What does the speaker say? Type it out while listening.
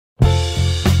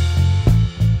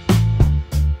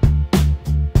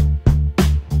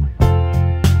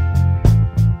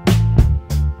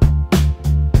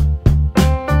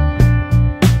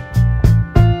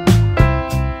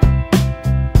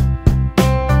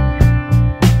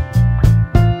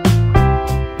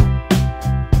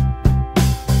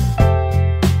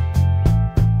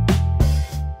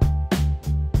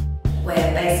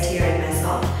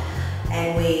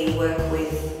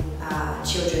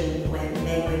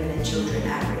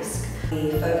We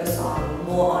focus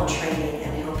more on training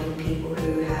and helping people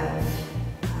who have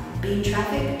been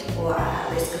trafficked or are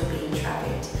at risk of being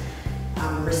trafficked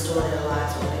restore their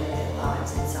lives or better their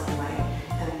lives in some way.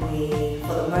 And we,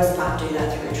 for the most part, do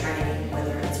that through training,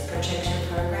 whether it's protection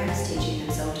programs, teaching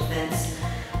them self-defense,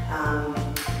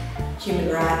 human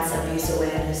rights, abuse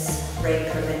awareness,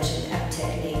 rape prevention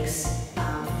techniques,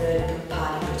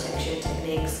 third-party protection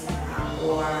techniques,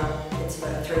 or it's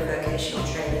through vocational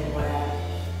training where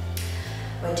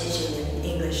we're teaching them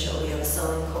English, or we have a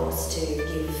sewing course to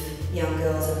give young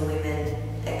girls and women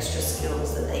extra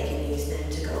skills that they can use then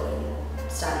to go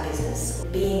and start a business.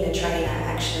 Being a trainer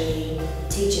actually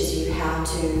teaches you how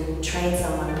to train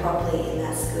someone properly in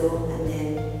that skill and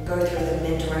then go through the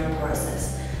mentoring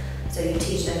process. So you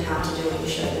teach them how to do it, you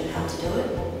show them how to do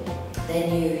it,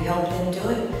 then you help them do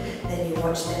it, then you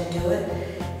watch them do it,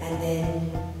 and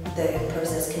then the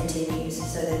process continues,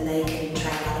 so then they can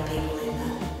train other people in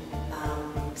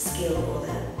that skill or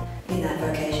in that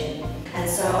vocation. And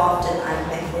so often I've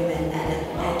met women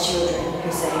and children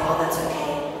who say, oh, that's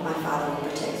okay, my father will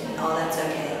protect me, oh, that's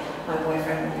okay, my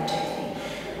boyfriend will protect me.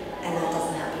 And that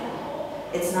doesn't happen.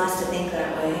 It's nice to think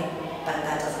that way, but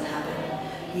that doesn't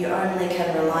happen. You only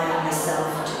can rely on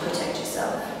yourself to protect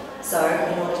yourself. So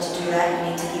in order to do that,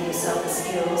 you need to give yourself the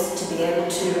skills to be able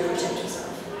to protect yourself.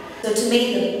 So to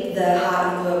me, the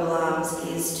heart of Global Alms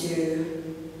is to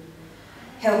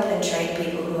help and train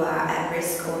people who are at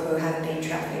risk or who have been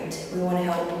trafficked. I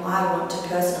want to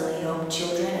personally help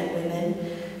children and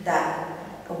women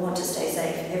that want to stay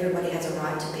safe. Everybody has a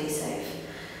right to be safe.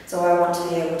 So I want to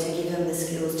be able to give them the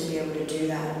skills to be able to do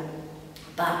that.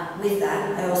 But with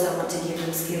that, I also want to give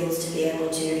them skills to be able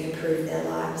to improve their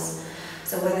lives.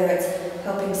 So whether it's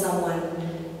helping someone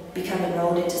become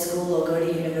enrolled into school or go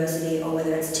to university, or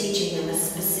whether it's teaching them a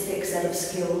specific set of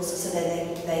skills so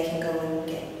that they can go and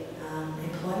get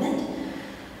employment,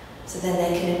 so then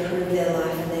they can improve their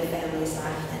life and their family's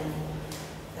life, and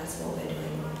that's what we're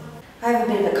doing. I have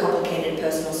a bit of a complicated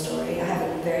personal story. I have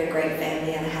a very great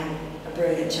family and I had a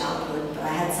brilliant childhood, but I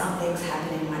had some things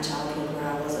happen in my childhood where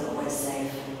I wasn't always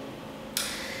safe.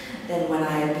 Then when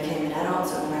I became an adult,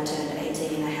 so when I turned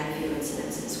 18, I had a few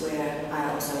incidences where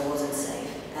I also wasn't safe.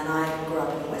 And I grew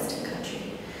up in the Western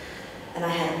country. And I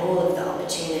had all of the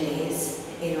opportunities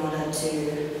in order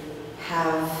to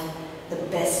have the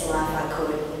best life I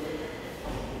could,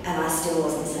 and I still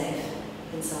wasn't safe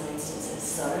in some instances.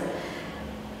 So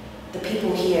the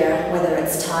people here, whether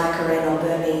it's Thai, Korean or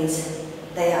Burmese,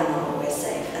 they are not always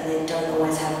safe and they don't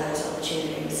always have those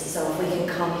opportunities. So if we can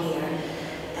come here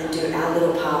and do our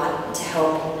little part to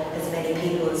help as many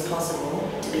people as possible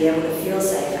to be able to feel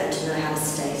safe and to know how to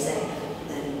stay safe,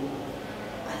 then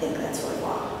I think that's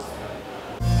worthwhile.